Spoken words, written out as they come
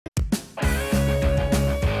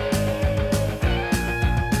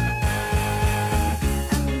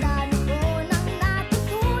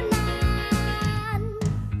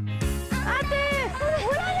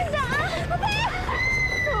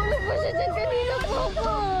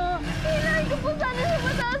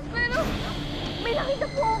nakita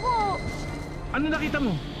po ako. Ano nakita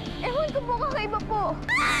mo? Ewan ko po, kakaiba po.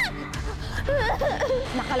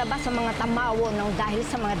 Nakalabas ang mga Tamawo ng dahil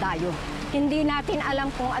sa mga dayo. Hindi natin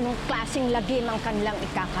alam kung anong klaseng lagim ang kanilang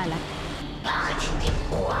ikakalat. Bakit hindi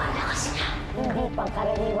kuha na kasi na? Hindi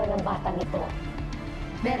pangkaraniwan ng batang ito.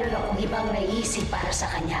 Meron akong ibang naisip para sa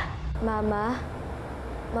kanya. Mama,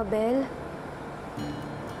 Mabel,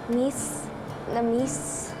 Miss,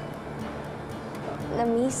 na-miss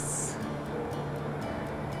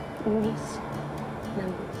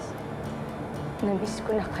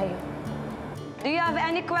ko na kayo. Do you have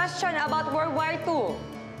any question about World War II?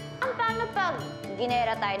 Ang paano pag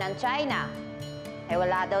ginera tayo ng China? Eh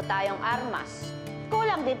wala daw tayong armas.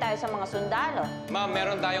 Kulang din tayo sa mga sundalo. Ma'am,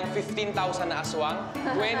 meron tayong 15,000 na aswang,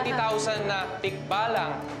 20,000 na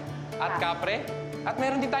tikbalang at kapre, at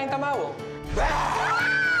meron din tayong tamawo. Ma'am!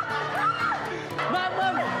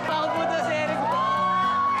 Pakot po to si Eric.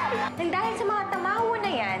 And dahil sa mga Tamawo na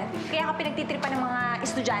yan, kaya ka pinagtitripan ng mga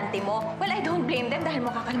estudyante mo, well, I don't blame them dahil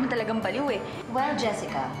mukha ka naman talagang baliw eh. Well,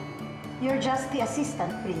 Jessica, you're just the assistant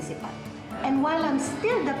principal. And while I'm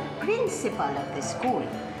still the principal of the school,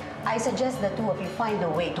 I suggest the two of you find a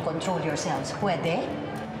way to control yourselves. Pwede?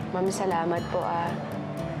 Ma'am, salamat po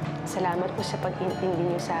Salamat po sa pag-intindi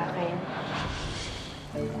niyo sa akin.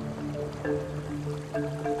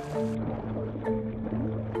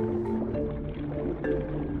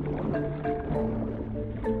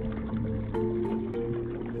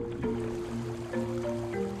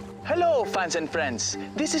 Hello, fans and friends!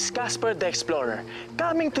 This is Casper the Explorer,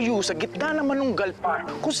 coming to you sa gitna ng Manunggal Park,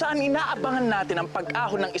 kung saan inaabangan natin ang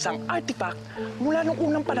pag-ahon ng isang artifact mula nung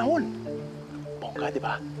unang panahon. Bongga, di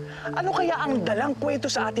ba? Ano kaya ang dalang kwento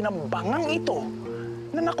sa atin ng bangang ito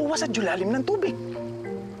na nakuha sa dulalim ng tubig?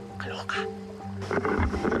 Kaloka.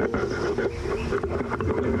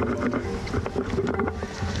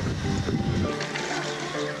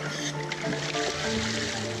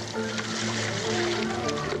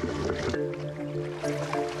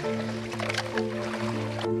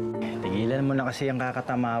 Tigilan mo na kasi ang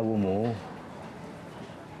kakatamawo mo.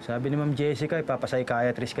 Sabi ni Ma'am Jessica,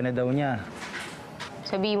 ipapapsychiatrist ka na daw niya.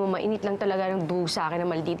 Sabihin mo, mainit lang talaga ng dugo sa akin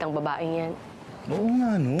ng malditang babaeng yan. Oo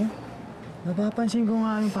nga, no? Napapansin ko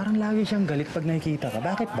nga, parang lagi siyang galit pag nakikita ka.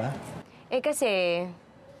 Bakit ba? Eh kasi,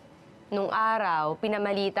 nung araw,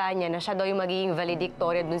 pinamalita niya na siya daw yung magiging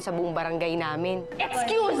valedictorian dun sa buong barangay namin.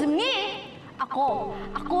 Excuse me! Ako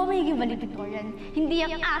magiging valedictorian. Hindi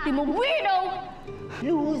ang ate mo, weirdo!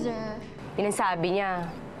 Loser! Pinansabi niya.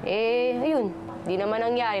 Eh, ayun. Di naman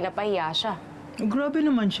nangyari, napahiya siya. Grabe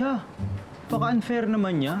naman siya. Paka-unfair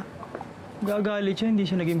naman niya. Gagalit siya, hindi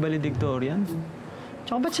siya naging valedictorian.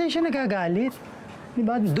 Tsaka ba't siya nagagalit?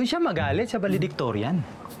 Diba? Doon siya magalit sa valedictorian.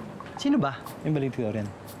 Sino ba yung valedictorian?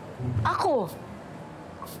 Ako!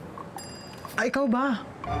 Ay, ikaw ba?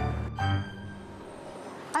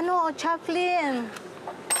 Ano, Chaplin?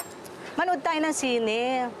 Manood tayo ng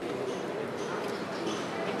sine.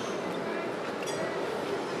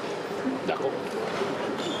 Dako.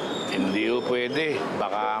 Hindi ko pwede.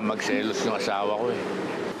 Baka magselos yung asawa ko eh.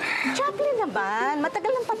 Chaplin naman,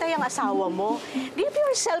 matagal nang patay ang asawa mo. Give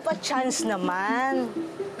yourself a chance naman.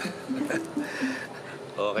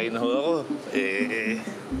 Okay na ho ako.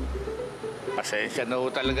 Pasensya na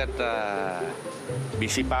ho talaga at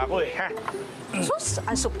busy pa ako eh, ha? Sus,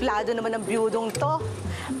 ang suplado naman ng biyudong to.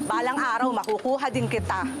 Balang araw, makukuha din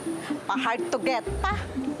kita. Pa-hard to get pa.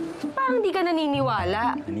 Parang di ka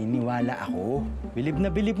naniniwala. Naniniwala ako. Bilib na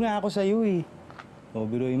bilib nga ako sa'yo eh. O,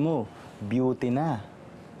 biruin mo, beauty na.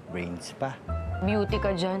 Brains pa. Beauty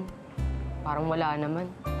ka dyan. Parang wala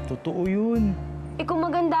naman. Totoo yun. Eh kung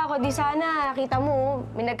maganda ako, di sana nakita mo,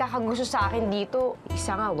 may nagkakagusto sa akin dito.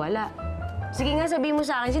 Isa nga, wala. Sige nga, sabihin mo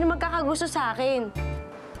sa akin, sino magkakagusto sa akin?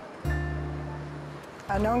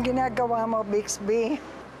 Anong ginagawa mo, Bixby?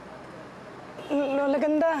 Lola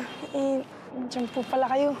ganda, dyan po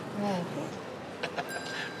pala kayo.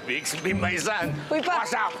 Bixby, my son! Uy, pa!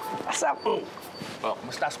 What's up? What's up? Oh,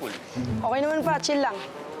 kumusta school? Okay naman pa, chill lang.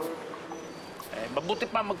 Mabuti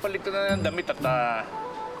pa magpalit ka na ng damit at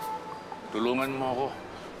tulungan mo ako.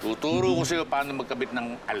 Tuturo ko sa'yo paano magkabit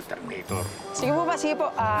ng alternator. Sige po pa, sige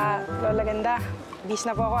po. Lola ganda, bis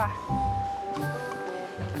na po ako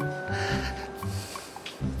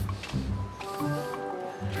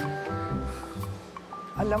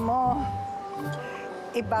Alam mo,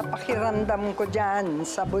 ipapakiramdam ko dyan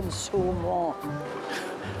sa bunso mo.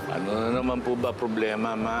 Ano na naman po ba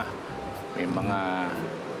problema, ma? May mga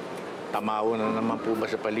Tamawo na naman po ba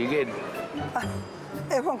sa paligid?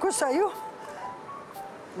 Ewan ko sa'yo.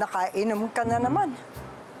 Nakainom ka na naman.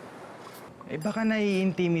 Eh baka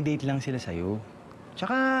nai-intimidate lang sila sa'yo.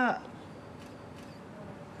 Tsaka,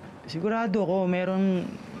 Sigurado ko,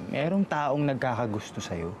 merong taong nagkakagusto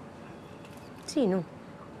sa'yo. Sino?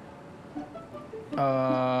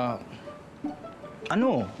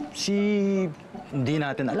 Hindi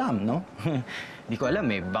natin alam, no? Hindi ko alam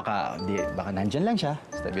eh. Baka nandyan lang siya,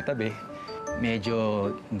 sa tabi-tabi. Medyo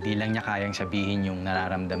hindi lang niya kayang sabihin yung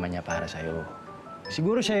nararamdaman niya para sa'yo.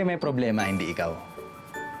 Siguro siya yung may problema, hindi ikaw.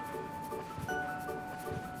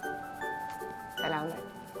 Salamat.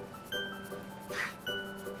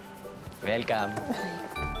 Welcome.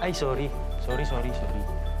 Ay, sorry. Sorry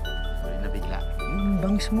na bigla.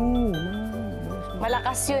 Bangs mo.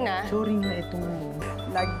 Malakas yun, ah. Sorry nga, ito nga.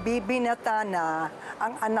 Nagbibinata na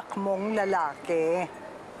ang anak mong lalaki.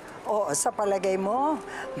 O sa palagay mo,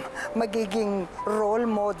 magiging role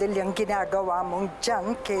model yung ginagawa mong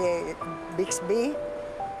dyan kay Bixby?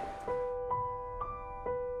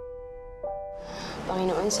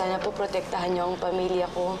 Panginoon, sana po protektahan niyo ang pamilya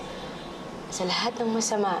ko sa lahat ng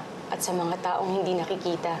masama at sa mga taong hindi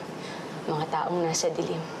nakikita, mga taong nasa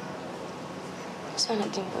dilim. Sana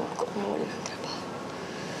din po ako mawala ng trabaho.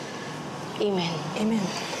 Amen. Amen.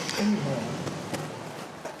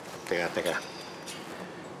 Teka.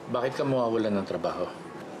 Bakit ka mawawalan ng trabaho?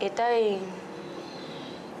 Tay,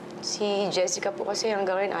 si Jessica po kasi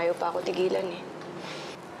hanggang ngayon ayaw pa ako tigilan eh.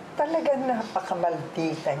 Talagang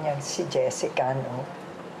napakamaldita niyan si Jessica, no?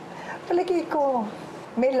 Palagi ko,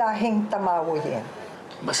 may lahing Tamawo yan.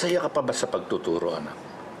 Masaya ka pa ba sa pagtuturo, anak?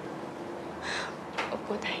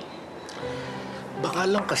 Opo, Tay. Baka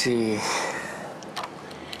lang kasi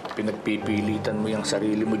pinagpipilitan mo yung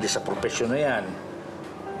sarili mo dyan sa profesyon na yan.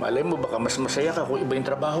 Malay mo, baka mas masaya ka kung iba yung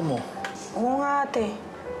trabaho mo. Oo nga, ate.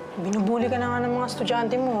 Binubuli ka na nga ng mga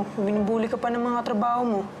estudyante mo. Binubuli ka pa ng mga trabaho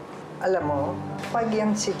mo. Alam mo, pag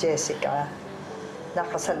yan si Jessica,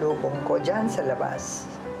 nakasalubong ko dyan sa labas,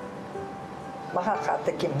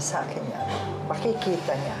 makakatikim sa akin yan.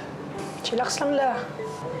 Makikita niya. Chillax lang,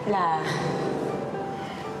 La.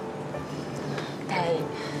 Tay,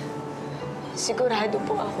 sigurado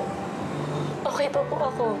po ako. Okay pa po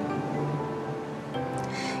ako.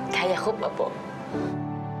 Kaya ko pa po.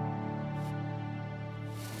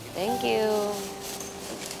 Thank you.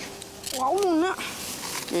 Wow muna.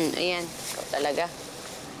 Ayan. Ikaw talaga.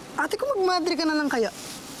 Ate, kung magmadre ka na lang kaya?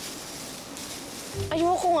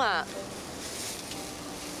 Ayoko nga.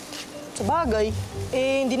 Sa bagay,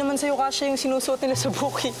 hindi naman sa'yo kasya yung sinusuot nila sa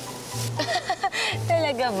bukid.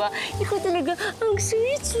 Talaga ba? Ikaw talaga ang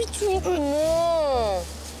sweet mo.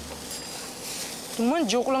 Naman,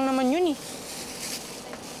 joke lang naman yun eh.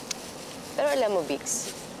 Pero alam mo,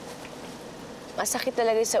 Bix, masakit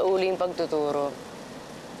talaga sa ulo yung pagtuturo.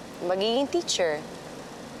 Magiging teacher,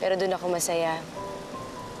 pero doon ako masaya.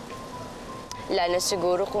 Lalo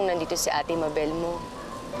siguro kung nandito si Ate Mabel mo.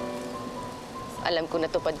 Alam ko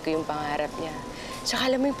natupad ko yung pangarap niya. Tsaka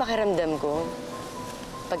alam mo yung pakiramdam ko.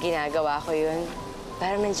 Pag ginagawa ko yun,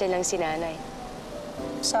 parang nandiyan lang si Nanay.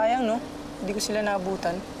 Sayang, no? Hindi ko sila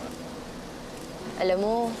naabutan. Alam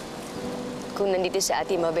mo, kung nandito si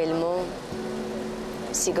Ate Mabel mo,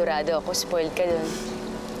 sigurado ako spoiled ka dun.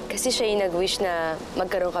 Kasi siya yung nag-wish na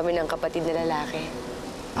magkaroon kami ng kapatid na lalaki.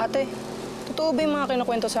 Ate, totoo ba yung mga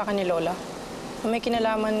kinukwento sa akin ni Lola? Na may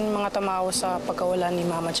kinalaman mga Tamawos sa pagkawala ni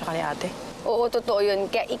Mama at ni Ate? Oo, totoo yun.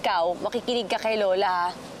 Kaya ikaw, makikinig ka kay Lola,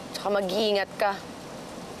 ha? Tsaka mag-iingat ka.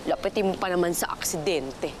 Lapitin mo pa naman sa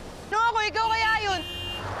aksidente. No, ako, ikaw kaya yun!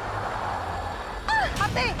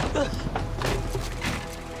 Ate!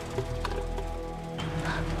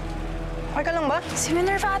 Okay ka lang ba? Si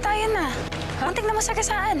Minerva ata yan na. Muntik na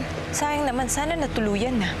masagasaan. Sayang naman, sana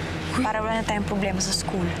natuluyan na. Para wala na tayong problema sa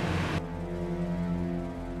school.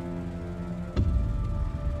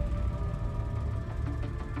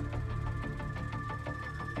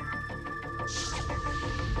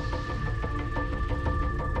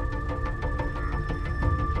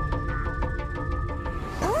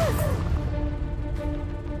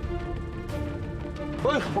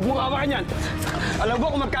 Hoy, huwag mong hawakan yan. Alam mo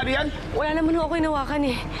kung magkano yan? Wala naman ako hinawakan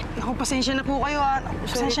eh. Naku, pasensya na po kayo, ha.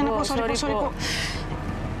 Pasensya na po. Sorry po.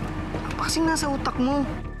 Ano kasing nasa utak mo?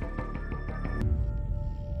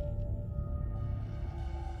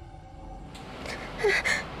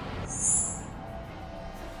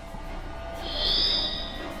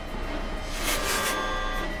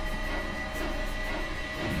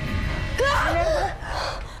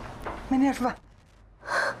 Minerva,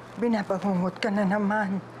 binabangungot ka na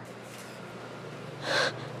naman.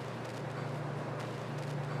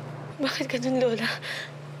 Bakit ganun, Lola?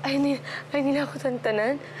 Ay nila ako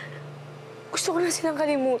tantanan? Gusto ko na silang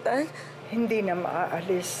kalimutan. Hindi na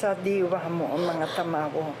maaalis sa diwa mo ang mga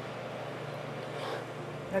Tamawo.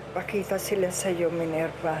 Nagpakita sila sa iyo,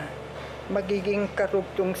 Minerva, magiging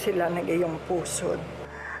karugtong sila ng iyong puso.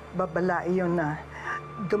 Babalayo na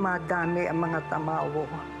dumadami ang mga tamawo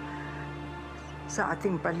sa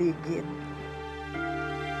ating paligid.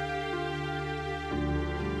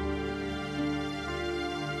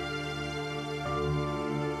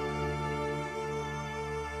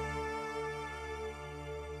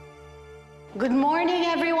 Good morning,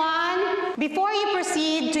 everyone. Before you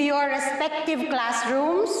proceed to your respective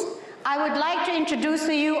classrooms, I would like to introduce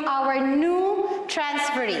to you our new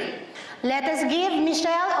transferee. Let us give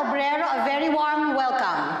Michelle Obrero a very warm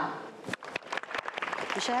welcome.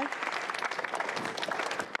 Michelle?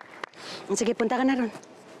 Sige, punta ka na ron.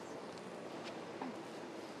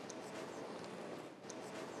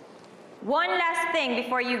 One last thing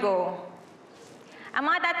before you go. Ang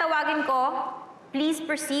mga tatawagin ko, please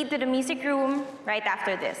proceed to the music room right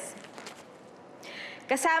after this.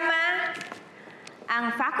 Kasama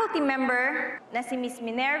ang faculty member na si Miss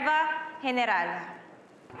Minerva Henerala.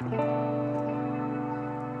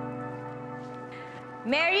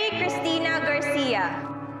 Mary Cristina Garcia.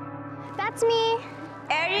 That's me.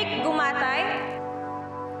 Eric Gumatay.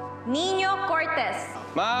 Nino Cortez.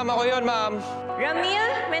 Ma'am, ako yun, ma'am.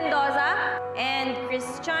 Ramil Mendoza and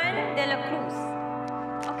Christian De La Cruz.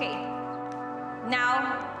 Okay.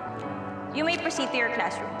 Now, you may proceed to your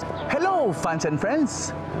classroom. Hello, fans and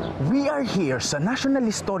friends! We are here sa National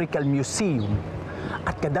Historical Museum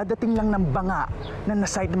at kadadating lang ng banga na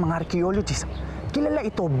nasite ng mga archaeologists. Kilala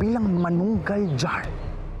ito bilang manunggal jar.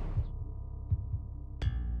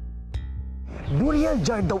 Burial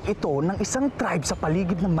jar daw ito ng isang tribe sa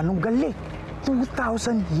paligid ng Manunggal Lake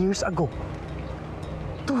 2,000 years ago.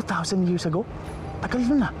 2,000 years ago? Tagal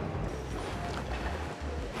na.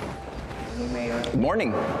 Good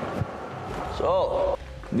morning. So,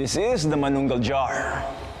 this is the Manunggal jar.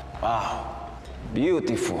 Wow,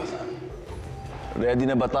 beautiful. Ready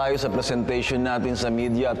na ba tayo sa presentation natin sa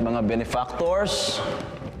media at mga benefactors?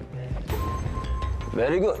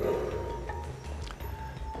 Very good.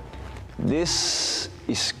 This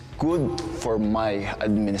is good for my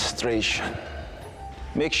administration.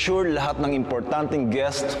 Make sure lahat ng importanteng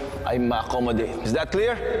guest ay ma-accommodate. Is that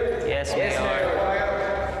clear? Yes, Mayor.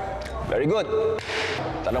 Very good.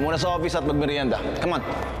 Tara muna sa office at magmerienda. Come on.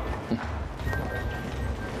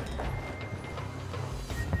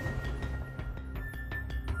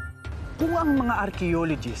 Kung ang mga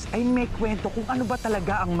archaeologists ay may kwento kung ano ba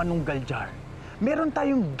talaga ang manunggal jar, meron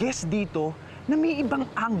tayong guest dito na may ibang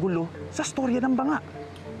anggulo sa storya ng banga.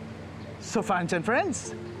 So fans and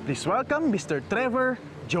friends, please welcome Mr. Trevor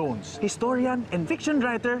Jones, historian and fiction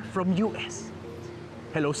writer from US.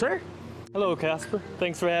 Hello, sir. Hello, Casper.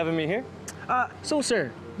 Thanks for having me here. So,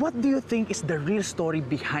 sir, what do you think is the real story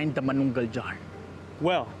behind the manunggal jar?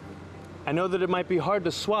 Well, I know that it might be hard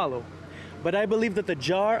to swallow, but I believe that the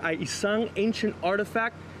jar ay isang ancient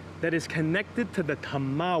artifact that is connected to the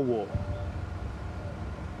Tamawo.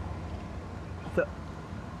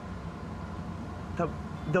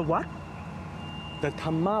 The what? The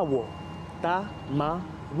Tamawo.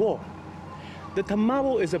 Tamawo. The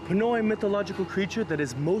Tamawo is a Pinoy mythological creature that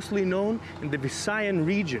is mostly known in the Visayan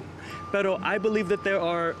region. Pero I believe that there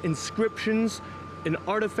are inscriptions and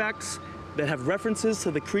artifacts that have references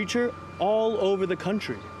to the creature all over the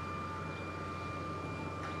country.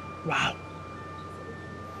 Wow.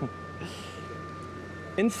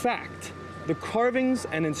 In fact, the carvings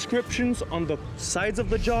and inscriptions on the sides of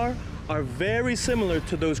the jar are very similar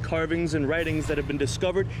to those carvings and writings that have been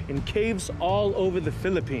discovered in caves all over the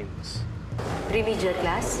Philippines. Remedial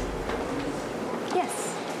class?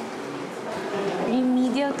 Yes.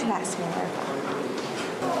 Remedial class, Minerva.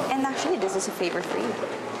 And actually, this is a favor for you.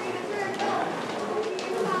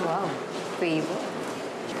 Wow, favor?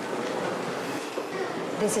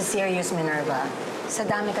 This is serious, Minerva. Sa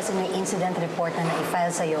dami kasi ng incident report na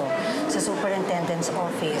na-file sa'yo sa superintendent's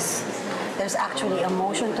office, there's actually a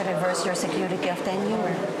motion to reverse your security of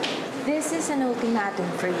tenure. This is an ultimatum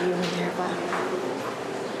for you, Minerva.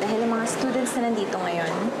 Dahil ang mga students na nandito ngayon,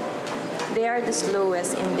 they are the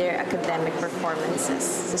slowest in their academic performances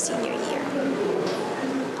sa senior year.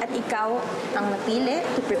 At ikaw ang napili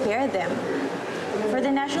to prepare them for the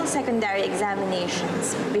national secondary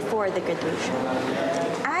examinations before the graduation.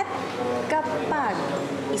 At kapag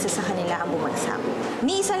isa sa kanila ang bumagsak,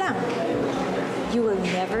 ni isa lang, you will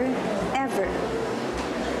never, ever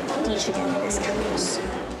teach again in this campus.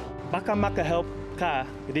 Baka makahelp ka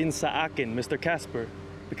din sa akin, Mr. Casper,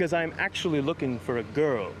 because I'm actually looking for a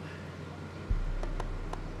girl.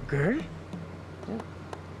 Girl? Yeah.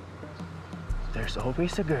 There's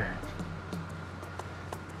always a girl.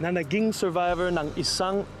 Na naging survivor ng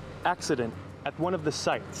isang accident at one of the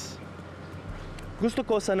sites. gusto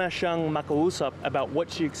ko sana siyang makausap about what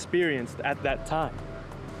she experienced at that time.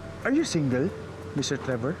 Are you single, Mr.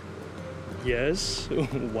 Trevor? Yes.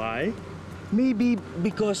 Why? Maybe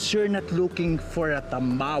because you're not looking for a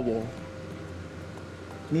Tamawo.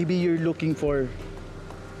 Maybe you're looking for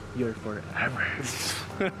your forever.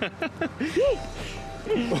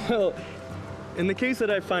 Well, in the case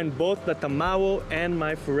that I find both the Tamawo and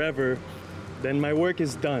my forever, then my work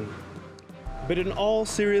is done. But in all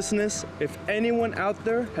seriousness, if anyone out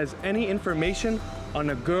there has any information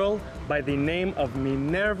on a girl by the name of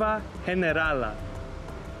Minerva Henerala,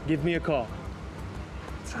 give me a call.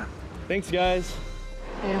 Thanks, guys.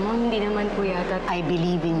 Pero ma'am, hindi naman po yata. I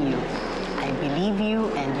believe in you. I believe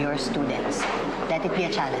you and your students. Let it be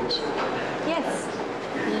a challenge. Yes,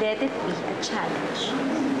 let it be a challenge.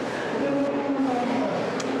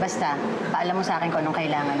 Basta, paalam mo sa akin kung anong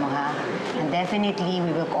kailangan mo, ha? And definitely,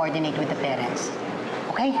 we will coordinate with the parents.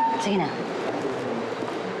 Okay? Sige na.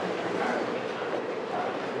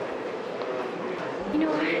 You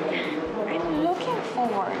know what? I'm looking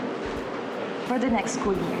forward for the next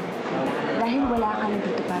school year. Dahil wala ka na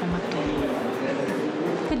dito para mag-learn.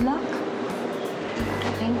 Good luck.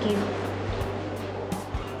 Thank you.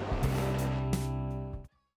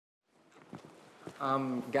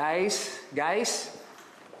 Guys,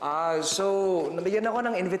 so nabigyan ako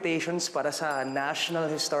ng invitations para sa National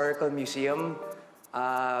Historical Museum.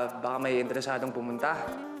 Baka may interesadong pumunta.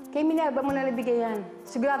 Kay Minerva mo na nabigay yan.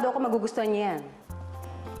 Sigurado ako magugustuhan niya yan.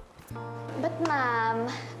 But ma'am,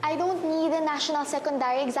 I don't need a national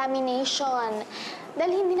secondary examination.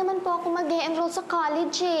 Dahil hindi naman po ako mag-e-enroll sa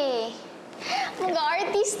college eh.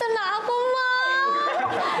 Mag-artista na ako, ma'am!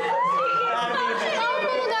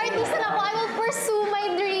 Mag-artista na ako. I will pursue my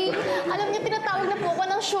dream. Alam niyo, tinatawag na po ako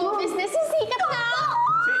ng show business. Sisikat na ako!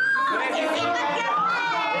 Sisikat ka!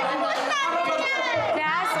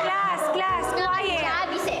 Class! Quiet!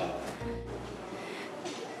 Abis eh!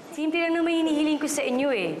 Simple lang naman hinihiling ko sa inyo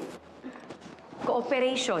eh.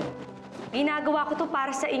 Cooperation. Ginagawa ko to para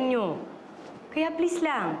sa inyo. Kaya please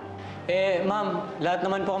lang. Ma'am, lahat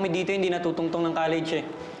naman po kami dito hindi natutungtong ng college eh.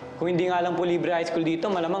 Kung hindi nga lang po libre high school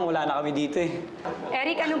dito, malamang wala na kami dito eh.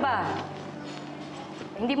 Eric, ano ba?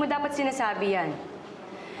 Hindi mo dapat sinasabi yan.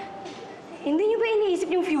 Hindi niyo ba iniisip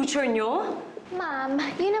yung future niyo? Ma'am,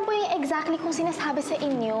 yun na po yung exactly kung sinasabi sa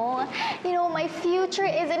inyo. You know, my future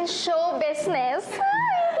is in show business.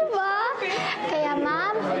 Ay, diba? Kaya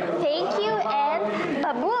ma'am, thank you and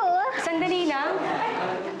taboo! Sandali lang.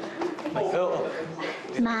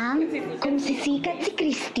 Ma'am, kung sisikat si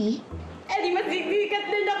Christy, di masisikat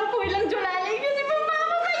din ako kung ilang Julalay niyo si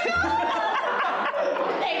Mama kayo!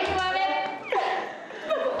 Thanks, Mami!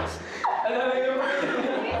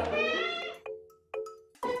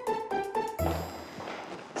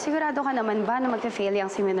 Sigurado ka naman ba na magpe-fail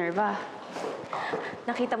yang si Minerva?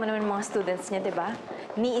 Nakita mo naman mga students niya, di ba?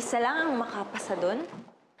 Ni isa lang ang makapasa doon.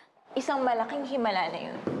 Isang malaking himala na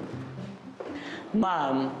yun.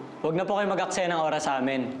 Ma'am, huwag na po kayo mag-aksaya ng oras sa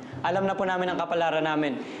amin. Alam na po namin ang kapalaran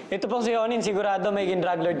namin. Ito pong si Onin, sigurado may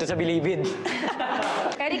drug lord to sa bilibid.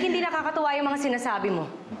 Eric, hindi nakakatuwa yung mga sinasabi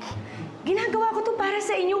mo. Ginagawa ko to para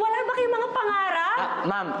sa inyo. Wala ba kayong mga pangarap?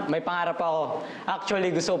 Ma'am, may pangarap ako.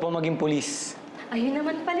 Actually, gusto ko po maging pulis. Ayun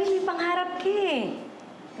naman pala, may pangarap ka eh.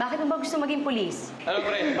 Bakit mo ba gusto maging pulis? Ano,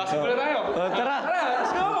 pre? Basketball na tayo. Tara! Tara,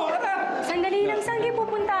 let's go! Tara! Sandali lang, saan kayo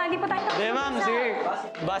pupunta? Hindi pa tayo Hindi, ma'am. Sige.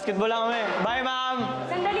 Basketball lang kami. Bye, ma'am!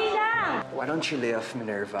 Sandali lang! Why don't you live,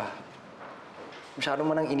 Minerva? Masyado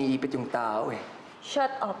mo nang iniipit yung tao eh.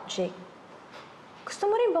 Shut up, Jake. Gusto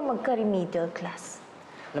mo rin ba magka-remedial class?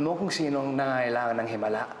 Alam mo kung sinong nangangailangan ng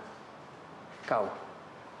himala? Ikaw.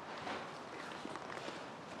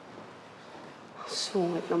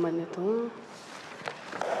 Sungit naman ito.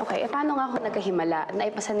 Okay, paano nga ako nagkahimala?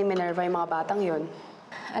 Naipasa ni Minerva yung mga batang yon?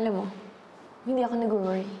 Alam mo, hindi ako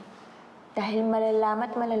nag-worry. Dahil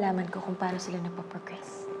malalaman ko kung paano sila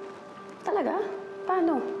napaprogress. Talaga?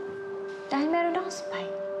 Paano? Dahil meron akong spy.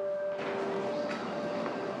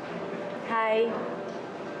 Hi.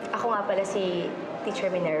 Ako nga pala si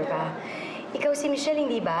Teacher Minerva. Ikaw si Michelle,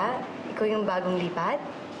 hindi ba? Ikaw yung bagong lipat?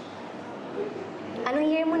 Anong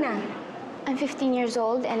year mo na? I'm 15 years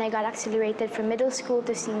old and I got accelerated from middle school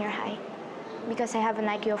to senior high because I have an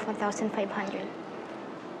IQ of 1,500.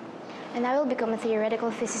 And I will become a theoretical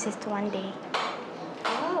physicist one day.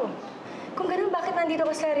 Wow! Kung ganun, bakit nandito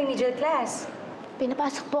ka sa remedial class?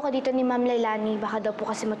 Pinapasok po ka dito ni Ma'am Lailani, baka daw po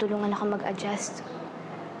kasi matulungan ako mag-adjust.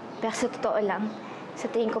 Pero sa totoo lang, sa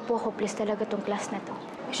tingin ko po hopeless talaga tong class na to.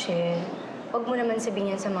 Michelle, huwag mo naman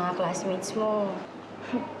sabihin yan sa mga classmates mo.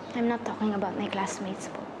 I'm not talking about my classmates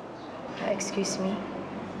po. Excuse me?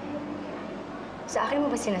 Sa akin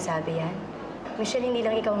mo ba sinasabi yan? Michelle, hindi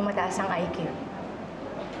lang ikaw ang mataas ang IQ.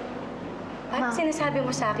 Parang sinasabi mo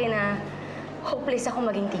sa akin na hopeless ako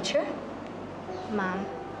maging teacher? Ma'am,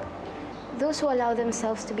 those who allow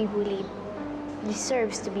themselves to be bullied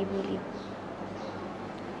deserves to be bullied.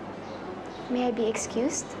 May I be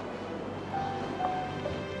excused?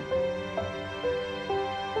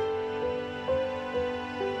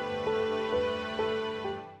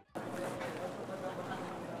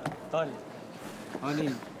 Tol.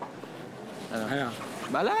 Ano?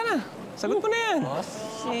 Bahala ka na. Sagot mo na yan. Oh,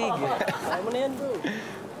 sige. Kaya mo na yan, bro.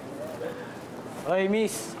 Hoy,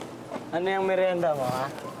 miss. Ano yung merienda mo,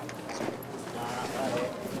 ha?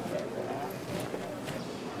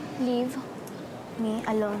 Leave me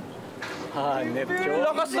alone. Hanep,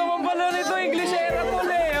 Lakas naman pala nito. Englishera to,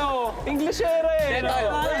 Leo. Englishera eh.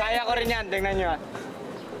 Tol, kaya ko rin yan. Tingnan nyo, ha?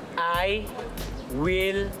 I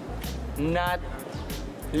will not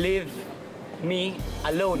leave me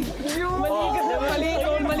alone.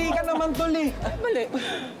 Mali ka naman, Tol eh. Mali.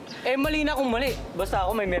 Eh, mali na kung mali. Basta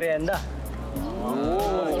ako may merienda.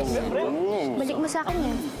 Balik mo sa akin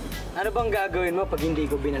yan. Ano bang gagawin mo pag hindi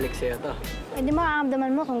ko binalik sa'yo to? Eh, di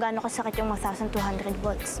makakamdaman mo kung gaano kasakit yung 1,200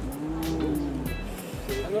 volts.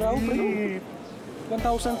 Ano raw, pre?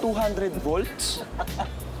 1,200 volts?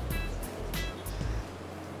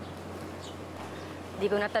 Di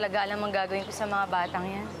ko na talaga alam ang gagawin ko sa mga batang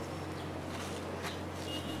yan.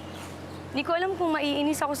 Di ko alam kung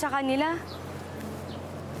maiinis ako sa kanila.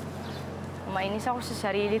 Kung mainis ako sa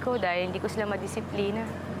sarili ko dahil hindi ko sila madisiplina.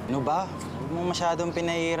 Ano ba? Huwag mo masyadong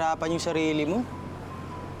pinahihirapan yung sarili mo.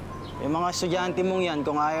 Yung mga estudyante mong yan,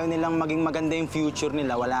 kung ayaw nilang maging maganda yung future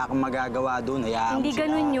nila, wala kang magagawa doon. Hayaan mo Hindi sila.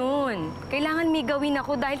 ganun yun. Kailangan may gawin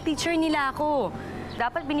ako dahil teacher nila ako.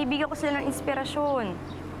 Dapat binibigyan ko sila ng inspirasyon.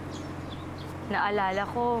 Naalala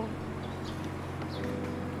ko,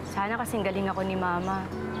 sana kasing galing ako ni Mama.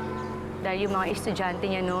 Dahil yung mga estudyante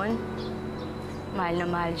niya noon, mahal na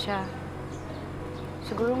mahal siya.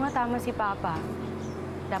 Siguro nga tama si Papa.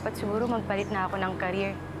 Dapat siguro magpalit na ako ng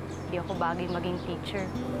career. Hindi ako bagay maging teacher.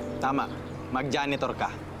 Tama. Mag-janitor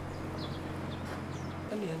ka.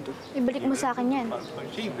 Ano yan, to? Ibalik mo sa akin yan.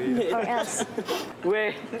 Or else.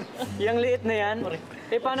 We, yung liit na yan.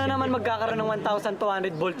 Eh, paano naman magkakaroon ng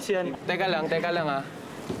 1,200 volts yan? Teka lang ha.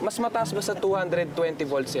 Mas mataas ba sa 220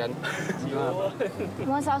 volts yan?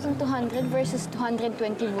 1,200 versus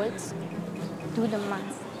 220 volts. Do the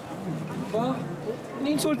math. Ba?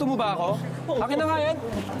 Iniinsulto mo ba ako? Akin na nga yan.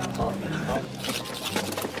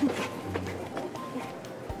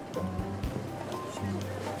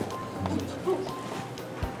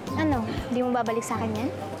 Ano? Hindi mo babalik sa akin yan?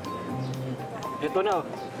 Ito na.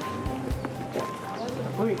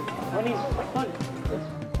 Uy, Mani,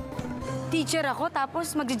 Teacher ako,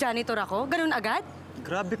 tapos magja-janitor ako? Ganun agad?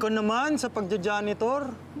 Grabe ka naman sa pagja-janitor.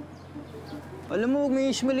 Alam mo, huwag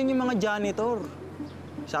may ismailin yung mga janitor.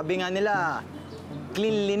 Sabi nga nila,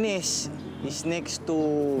 cleanliness is next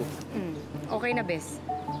to... Okay na, Bes.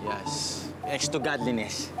 Yes, next to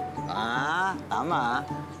godliness. Ah, tama.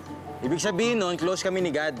 Ibig sabihin nun, close kami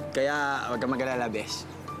ni God, kaya huwag kang mag-alala, Bes.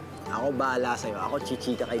 Ako bahala sa'yo. Ako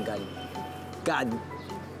chichika kay God. God,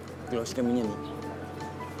 close kami niyan eh.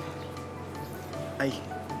 Ay,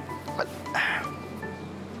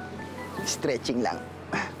 stretching lang.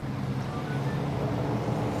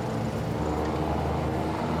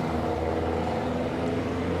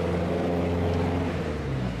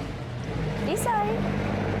 Isay.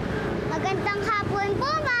 Magandang hapon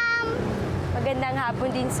po, ma'am. Magandang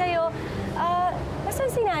hapon din sa'yo.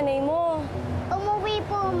 Nasaan si nanay mo? Umuwi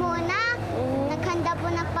po muna. Naghanda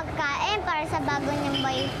po ng pagkain para sa bago niyang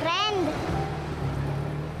boyfriend.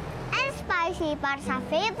 And spicy para sa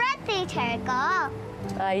favorite teacher ko.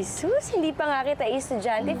 Ay, sus, hindi pa nga kita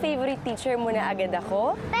estudyante. Favorite teacher mo na agad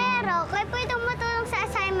ako? Pero kayo po tumutulong sa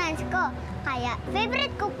assignments ko. Kaya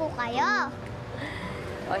favorite ko po kayo.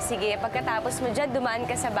 O sige, pagkatapos mo dyan, dumaan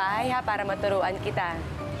ka sa bahay ha, para maturuan kita.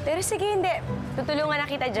 Pero sige, hindi. Tutulungan na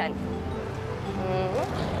kita dyan.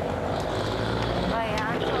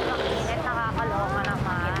 Ayan, sobrang init. Nakakaloka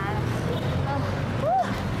naman.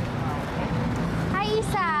 Hi,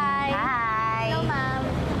 Isay. Hi. Hello, ma'am.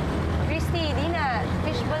 Christy, di na.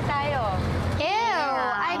 Fishball tayo. Ew,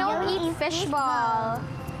 I don't eat fishball.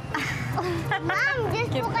 Ma'am,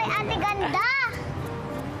 just po kay Ate Ganda.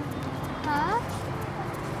 Ha?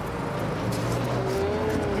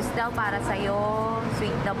 Just daw para sa'yo.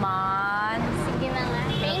 Sweet naman. Sige na nga.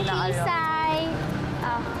 Thank you, Isay.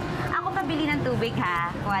 Ako pabili ng tubig, ha?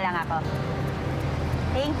 Kuha lang ako.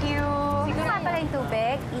 Thank you. Siguro nga pala yung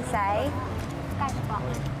tubig, Isay. Kaya po.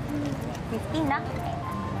 15 na.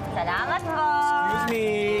 Salamat po.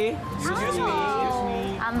 Excuse me.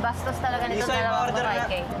 Ang bastos talaga nito dalawang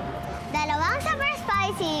babae. Dalawang super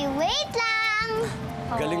spicy. Wait lang!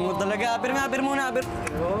 Galing mo talaga. Aber muna.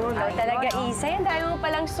 Talaga, Isa. Ang dami mo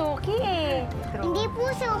palang suki eh. Hindi po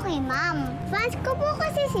suki, ma'am. Fans ko po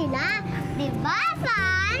kasi sila. Di ba,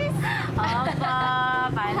 fans? Opo,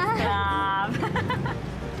 fans club.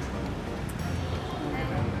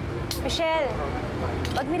 Michelle,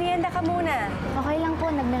 mag-merienda ka muna. Okay lang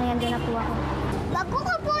po, nagmerienda na po ako. Bago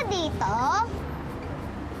ka po dito?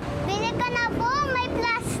 Bili ka na po, may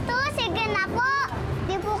plus 2. Sige na po.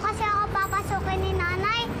 Di po kasi ako papasukin ni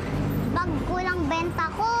nanay. Bag ko lang benta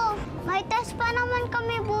ko. May test pa naman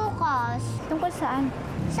kami bukas. Tungkol saan?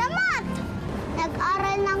 Sa math!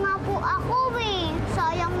 Nag-aral na nga po ako eh.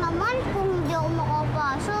 Sayang naman kung hindi ako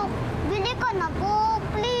makapasok. Bili ka na po,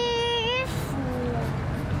 please.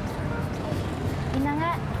 Ina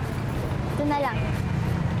nga. Ito na lang.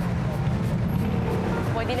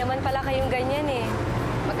 Pwede naman pala kayong ganyan eh.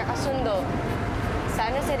 Magkakasundo.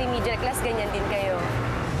 Sana sa remedial class ganyan din kayo.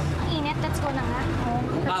 Ang init, let's go na nga.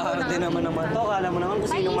 Arte naman to. Kala mo naman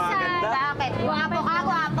kung sino maganda. Bakit? Gwapo ka,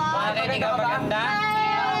 gwapo. Bakit ikaw maganda?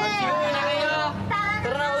 Magsiyo na kayo.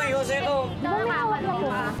 Tara na, uy. Jose ito. Nakakawal na po.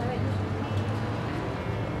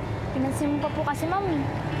 Pinansin mo pa po kasi, mami.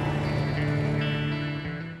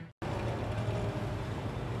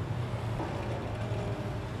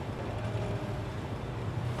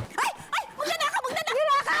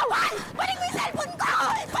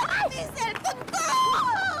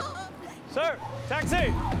 Sir, taxi!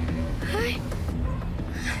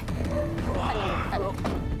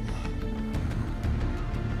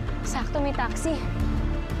 Sakto may taxi.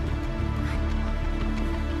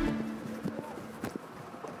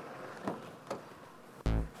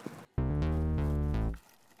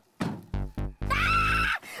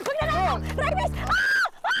 Rapist!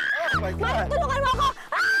 Oh my God! Tulungan mo ako!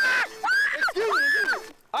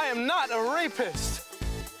 I am not a rapist!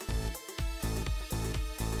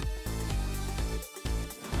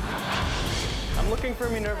 I'm looking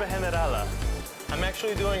for Minerva Henerala. I'm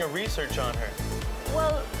actually doing a research on her.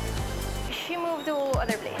 Well, she moved to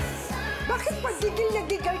other places. Bakit pagigil na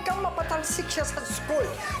gigil kang mapatalsik siya sa school?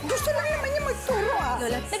 Gusto lang naman niya magturo, ah.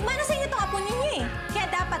 Lola, nagmana sa inyo itong apo ninyo eh. Kaya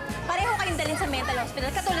dapat pareho kayong dalhin sa mental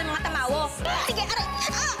hospital katulad ng mga tamawo. Sige, aray!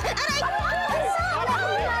 Aray!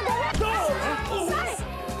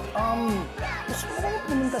 Gusto mo rin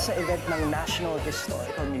pumunta sa event ng National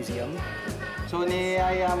Historical Museum? So,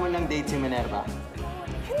 niyaya mo ng date si Minerva?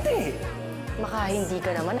 Hindi. Maka hindi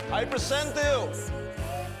ka naman. I present to you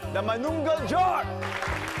the Manunggal Jar!